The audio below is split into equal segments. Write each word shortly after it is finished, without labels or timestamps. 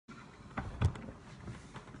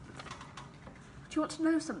Do you want to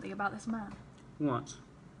know something about this man? What?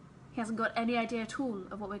 He hasn't got any idea at all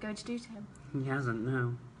of what we're going to do to him. He hasn't,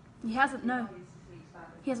 no. He hasn't, no.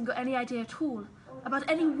 He hasn't got any idea at all about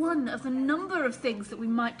any one of the number of things that we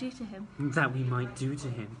might do to him. That we might do to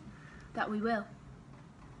him. That we will.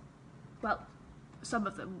 Well, some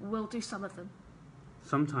of them. We'll do some of them.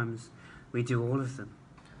 Sometimes we do all of them.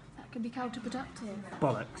 That can be counterproductive.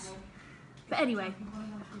 Bollocks. But anyway,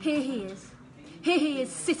 here he is. Here he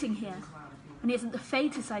is sitting here, and he hasn't the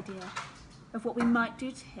faintest idea of what we might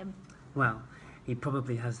do to him. Well, he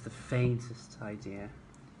probably has the faintest idea.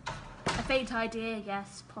 A faint idea,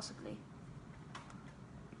 yes, possibly.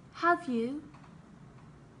 Have you?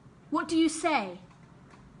 What do you say?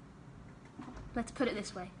 Let's put it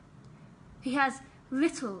this way. He has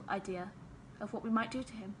little idea of what we might do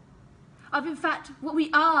to him. Of, in fact, what we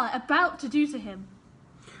are about to do to him.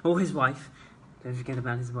 Or his wife. Don't forget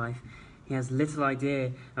about his wife. He has little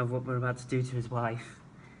idea of what we're about to do to his wife.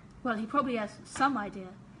 Well, he probably has some idea.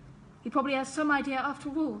 He probably has some idea after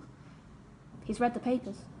all. He's read the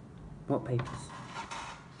papers. What papers?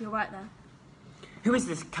 You're right there. Who is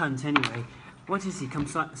this cunt, anyway? What is he,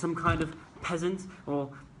 some kind of peasant or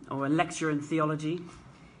a lecturer in theology?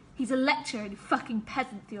 He's a lecturer in fucking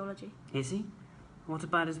peasant theology. Is he? What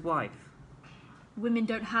about his wife? Women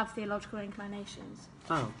don't have theological inclinations.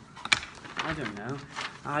 Oh, I don't know.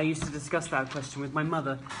 I used to discuss that question with my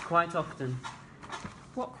mother quite often.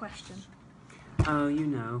 What question? Oh, you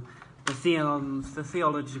know, the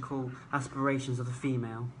theological aspirations of the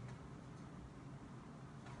female.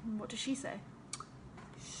 What does she say?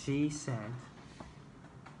 She said...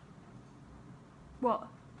 What?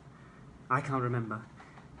 I can't remember.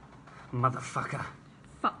 Motherfucker.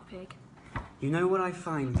 Fuck pig. You know what I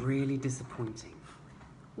find really disappointing?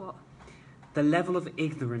 What? The level of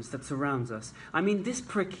ignorance that surrounds us. I mean, this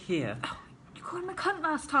prick here... Oh, you called him a cunt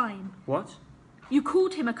last time. What? You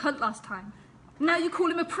called him a cunt last time. Now you call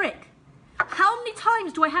him a prick. How many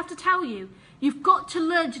times do I have to tell you? You've got to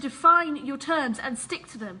learn to define your terms and stick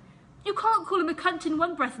to them. You can't call him a cunt in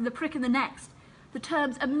one breath and the prick in the next. The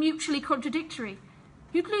terms are mutually contradictory.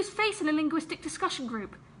 You'd lose face in a linguistic discussion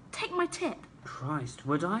group. Take my tip. Christ,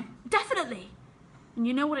 would I? Definitely. And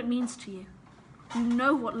you know what it means to you. You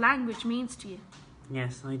know what language means to you.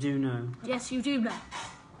 Yes, I do know. Yes, you do know.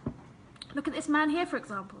 Look at this man here, for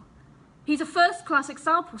example. He's a first-class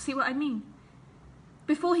example, see what I mean?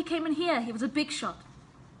 Before he came in here, he was a big shot.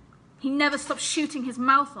 He never stopped shooting his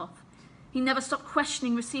mouth off. He never stopped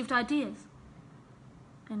questioning received ideas.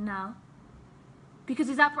 And now, because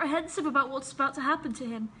he's apprehensive about what's about to happen to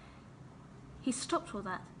him, he's stopped all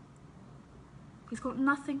that. He's got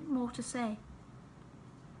nothing more to say.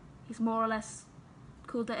 He's more or less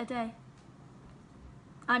called it a day.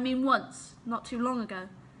 I mean once, not too long ago.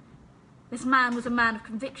 This man was a man of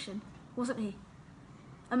conviction, wasn't he?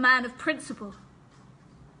 A man of principle.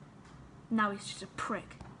 Now he's just a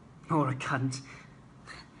prick. Or a cunt.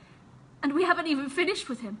 And we haven't even finished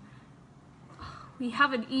with him. We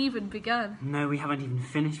haven't even begun. No, we haven't even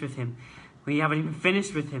finished with him. We haven't even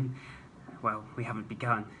finished with him. Well, we haven't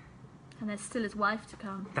begun. And there's still his wife to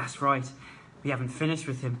come. That's right. We haven't finished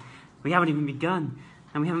with him. We haven't even begun.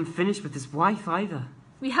 And we haven't finished with his wife either.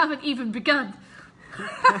 We haven't even begun.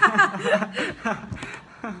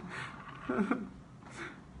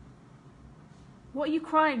 What are you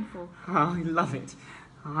crying for? Oh, I love it.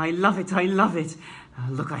 I love it. I love it.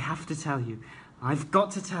 Look, I have to tell you. I've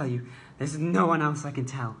got to tell you. There's no one else I can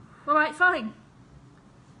tell. All right, fine.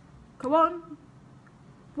 Go on.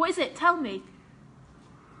 What is it? Tell me.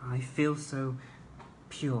 I feel so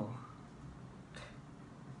pure.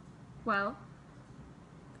 Well,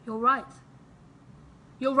 you're right.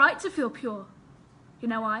 You're right to feel pure. You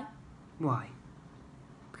know why? Why?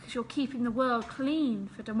 Because you're keeping the world clean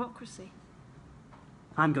for democracy.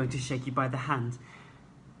 I'm going to shake you by the hand.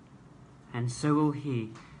 And so will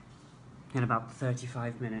he. In about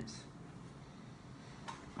 35 minutes.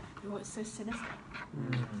 Oh, it's so sinister.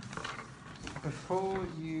 Before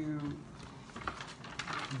you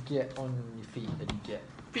get on your feet and get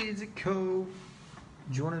physical,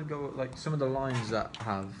 do you want to go like some of the lines that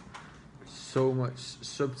have so much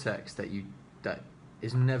subtext that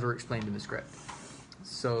is never explained in the script?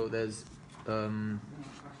 So there's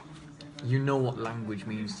you know what language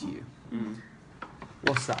means to you.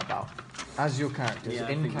 What's that about? As your characters, Yeah,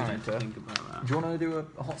 in character, think about that. do you want to do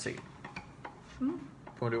a hot seat? Hmm? Do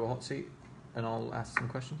you want to do a hot seat? And I'll ask some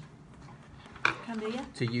questions. Can do, yeah?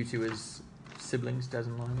 To you two as siblings, Des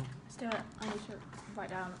and Lionel. Let's do it. I need to write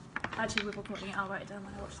down. Actually, we're recording it. I'll write it down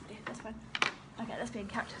when I watch the video. That's fine. Okay, let's be in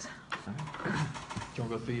characters. Do you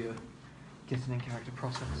want to go through your getting in character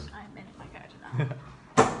process? I'm in my character now.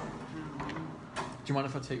 you mind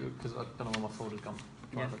if I take it? Because I don't know where my folder's gone.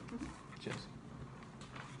 Yeah. Cheers.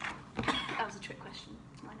 That was a trick question.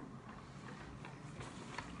 I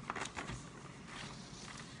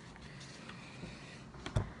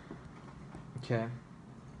know. Okay.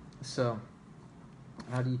 So,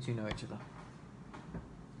 how do you two know each other?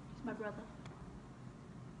 He's my brother.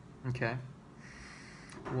 Okay.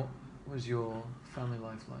 What was your family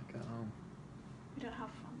life like at home? We don't have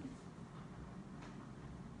family.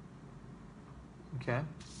 Okay.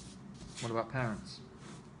 What about parents?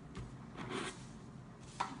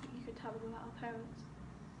 I think you could tell them about our parents.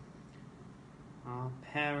 Our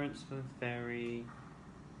parents were very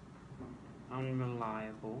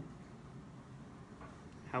unreliable.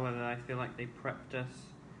 However, I feel like they prepped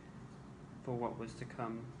us for what was to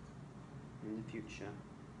come in the future.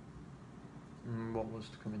 What was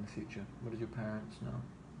to come in the future? What did your parents know?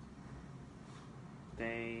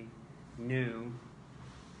 They knew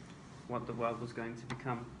what the world was going to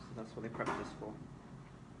become, so that's what they prepped us for.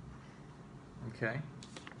 Okay.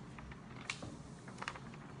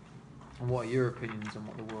 And what are your opinions on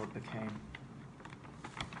what the world became?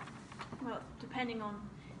 Well, depending on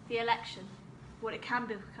the election, what it can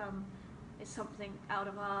become is something out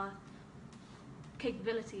of our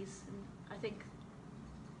capabilities. And I think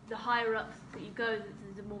the higher up that you go,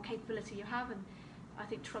 the more capability you have. And I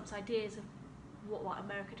think Trump's ideas of what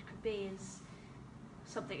America could be is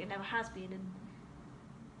something it never has been.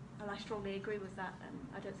 And I strongly agree with that. And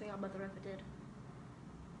I don't think our mother ever did.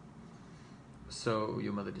 So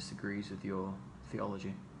your mother disagrees with your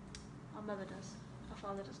theology? Our mother does. Our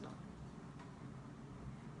father does not.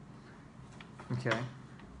 Okay.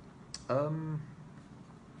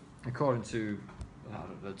 According to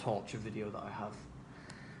the torture video that I have,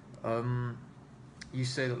 you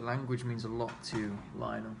say that language means a lot to you,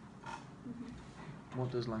 Lionel. Mm-hmm.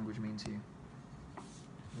 What does language mean to you,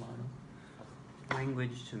 Lionel?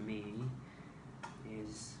 Language to me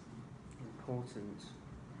is important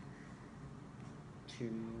to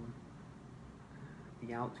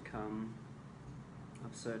the outcome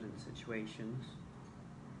of certain situations.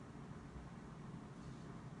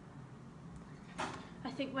 I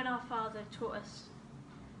think when our father taught us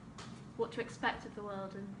what to expect of the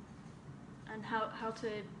world and how to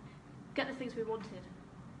get the things we wanted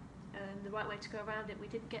and the right way to go around it, we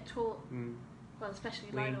didn't get taught, well, especially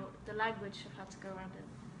Lionel, the language of how to go around it.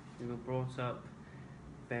 We were brought up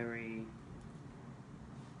very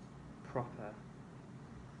proper.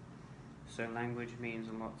 So language means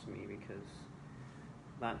a lot to me because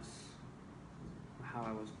that's how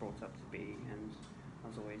I was brought up to be, and I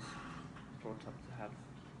was always brought up to have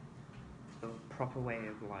the proper way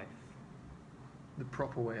of life. The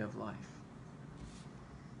proper way of life.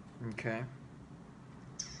 Okay.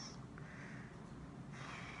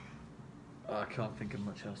 I can't think of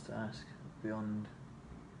much else to ask beyond.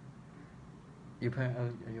 Are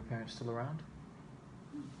your parents still around?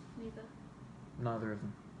 Neither. Neither of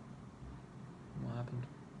them. What happened?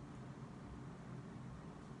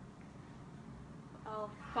 Our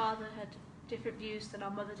father had different views than our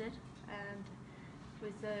mother did, and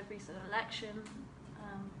with the recent election,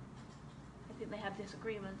 I think they had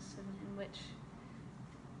disagreements in which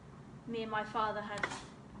me and my father had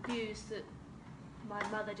views that my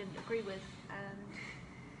mother didn't agree with, and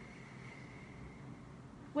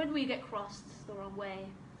when we get crossed the wrong way,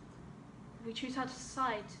 we choose how to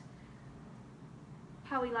decide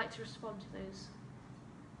how we like to respond to those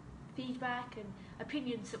feedback and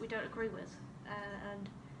opinions that we don't agree with, and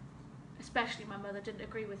especially my mother didn't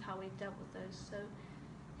agree with how we dealt with those. So,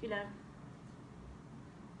 you know,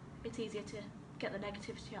 it's easier to get the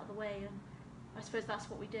negativity out of the way, and I suppose that's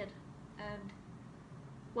what we did. And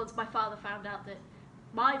once my father found out that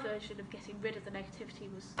my version of getting rid of the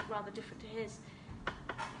negativity was rather different to his,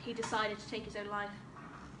 he decided to take his own life.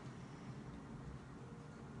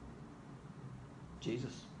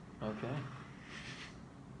 Jesus. Okay.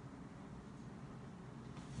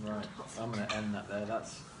 Right. I'm going to end that there.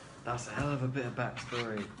 That's a hell of a bit of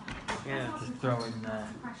backstory. Yeah. To throw in there.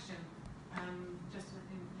 Question. Just I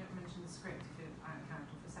think you mentioned the script, if you're out of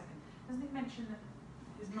character for a second. Doesn't it mention that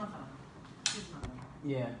his mother?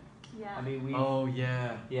 Yeah. Yeah. I mean, we. Oh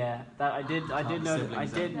yeah. Yeah. That I did. I did notice. I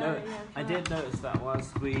did No, I did notice that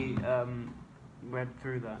whilst we read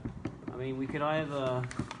through that. I mean, we could either.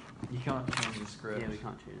 You can't change the script. Yeah, we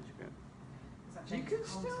can't change the script. You could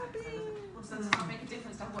still be. Also, does that make a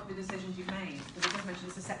difference to what the decisions you've made? Because it does mention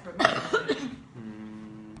it's a separate movie.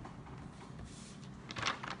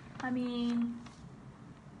 I mean,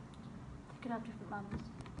 you could have different mums.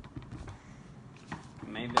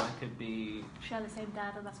 Maybe I could be. Share the same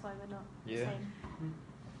dad, and that's why we're not the Yeah. same.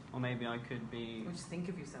 Or maybe I could be. Or just think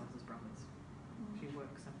of yourselves as brothers. Choose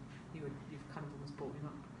work, so you've kind of almost brought him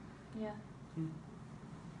up. Yeah.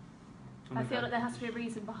 Oh I feel like there has to be a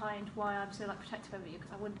reason behind why I'm so like protective over you,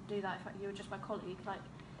 because I wouldn't do that if you were just my colleague. Like,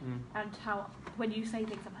 and how when you say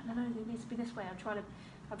things, I'm like, no, it needs to be this way. I'm trying to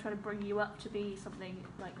bring you up to be something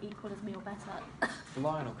like equal as me or better.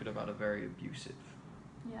 Lionel could have had a very abusive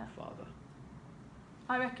father.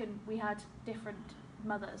 I reckon we had different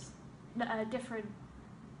mothers, different.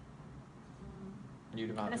 You'd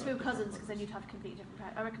have had Unless we were cousins, because then you'd have completely different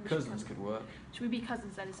parents. I reckon cousins could work. Should we be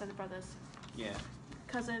cousins then instead of brothers? Yeah.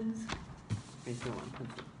 Cousins. Can you still want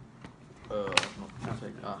pencil? Not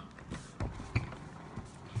take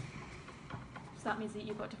So that means that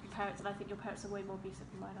you've got different parents, and I think your parents are way more abusive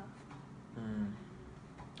than mine are.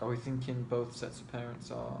 Are we thinking both sets of parents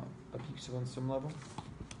are abusive on some level?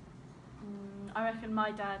 I reckon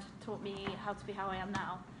my dad taught me how to be how I am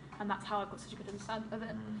now, and that's how I got such a good understanding of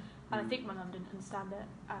it. And I think my mum didn't understand it,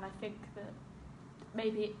 and I think that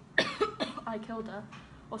maybe I killed her,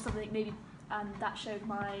 or something, maybe, and that showed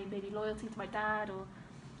my maybe loyalty to my dad, or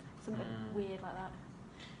something weird like that.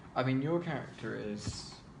 I mean, your character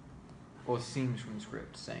is, or seems from the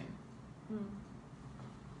script, sane.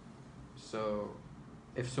 So,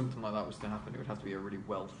 if something like that was to happen, it would have to be a really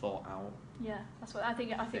well thought out. Yeah, that's what I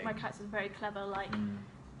think. I think my character's very clever, like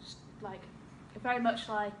very much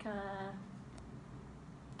like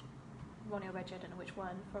Ronnie or Reggie, I don't know which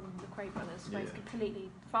one, from the Cray brothers, where he's completely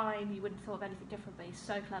fine. You wouldn't have thought of anything different, but he's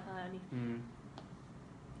so clever and he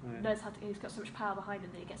knows how to. He's got so much power behind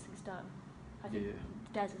him that he gets things done. I think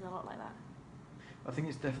Des is a lot like that. I think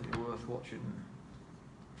it's definitely worth watching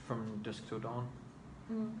From Dusk Till Dawn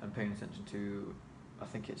and paying attention to. I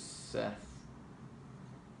think it's Seth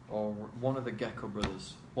or one of the Gecko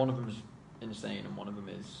brothers. One of them is insane and one of them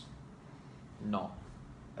is not,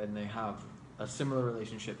 and they have a similar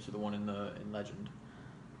relationship to the one in Legend,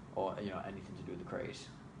 or anything to do with the Craze,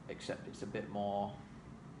 except it's a bit more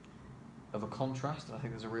of a contrast. And I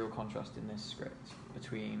think there's a real contrast in this script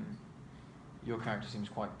between your character seems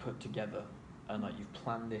quite put together and like you've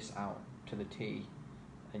planned this out to the T,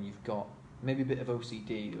 and you've got maybe a bit of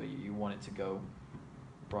OCD where you want it to go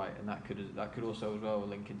right, and that could also as well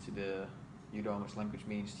link into the you know how much language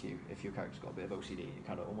means to you. If your character's got a bit of OCD, you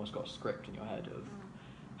kind of almost got a script in your head of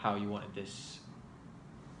how you wanted this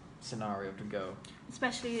scenario to go.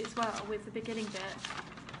 Especially as well with the beginning bit,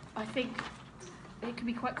 I think it can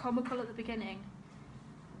be quite comical at the beginning,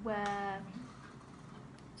 where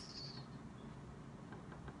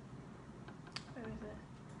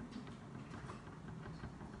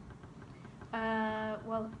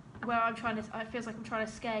where I'm trying to, it feels like I'm trying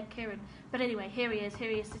to scare Kieran. But anyway, here he is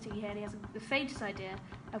sitting here, and he has the faintest idea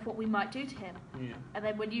of what we might do to him. Yeah. And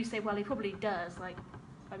then when you say, well, he probably does,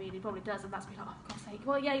 he probably does, and that's me like, oh, for God's sake.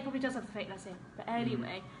 Well, yeah, he probably does have a faintness in. But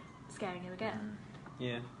anyway, scaring him again.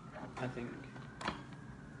 Yeah, I think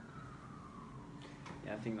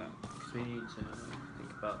that, because we need to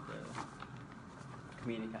think about the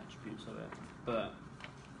comedic attributes of it. But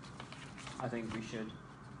I think we should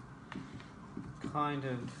kind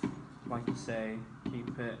of, like you say,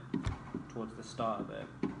 keep it towards the start of it,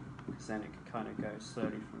 because then it can kind of go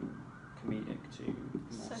slowly from comedic to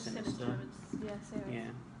more sinister. Serious.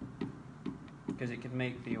 Yeah, because it could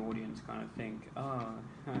make the audience kind of think,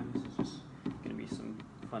 this is just going to be some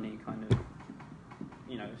funny kind of,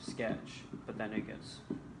 sketch, but then it gets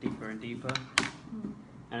deeper and deeper,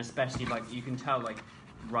 and especially you can tell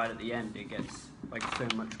right at the end it gets so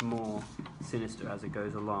much more sinister as it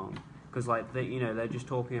goes along. Because they're just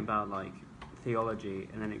talking about theology,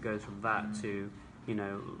 and then it goes from that to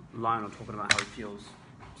Lionel talking about how he feels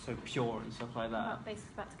so pure and stuff like that.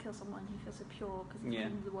 Basically about to kill someone, he feels so pure because he's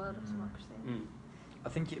in the world of democracy. I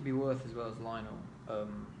think it'd be worth as well as Lionel.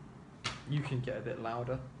 You can get a bit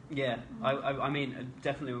louder. Yeah, I mean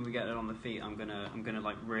definitely when we get it on the feet, I'm gonna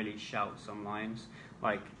really shout some lines,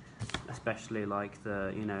 especially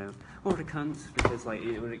the what a cunt, because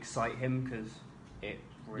it would excite him, because it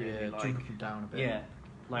really jumping him down a bit. Yeah,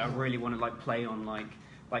 I really want to play on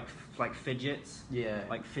fidgets. Yeah,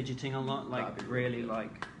 fidgeting a lot. Really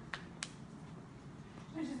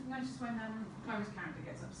Notice when Chloe's character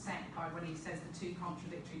gets upset by when he says the two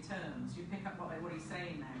contradictory terms, you pick up what he's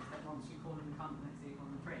saying now, is that once you call him a cunt, next you call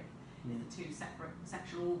him a prick. The two separate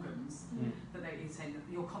sexual organs that he's saying that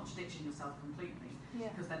you're contradicting yourself completely,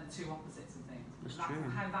 because they're the two opposites of things. That's true.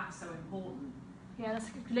 How that's so important. Yeah,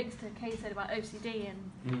 that's linked to Kay said about OCD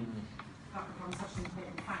and. That becomes such an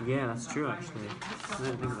important fact. Yeah, that's true actually. I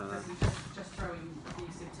didn't think about that. Just throwing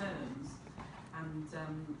abusive terms, and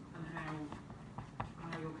how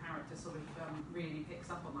your character sort of really picks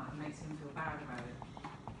up on that and makes him feel bad about it.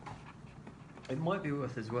 It might be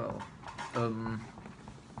worth as well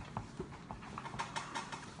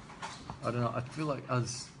I don't know. I feel like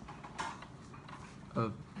as a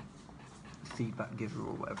feedback giver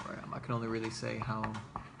or whatever I am, I can only really say how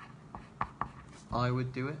I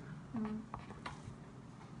would do it. Mm.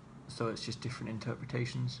 So it's just different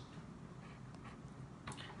interpretations.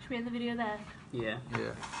 Should we end the video there? Yeah.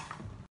 Yeah.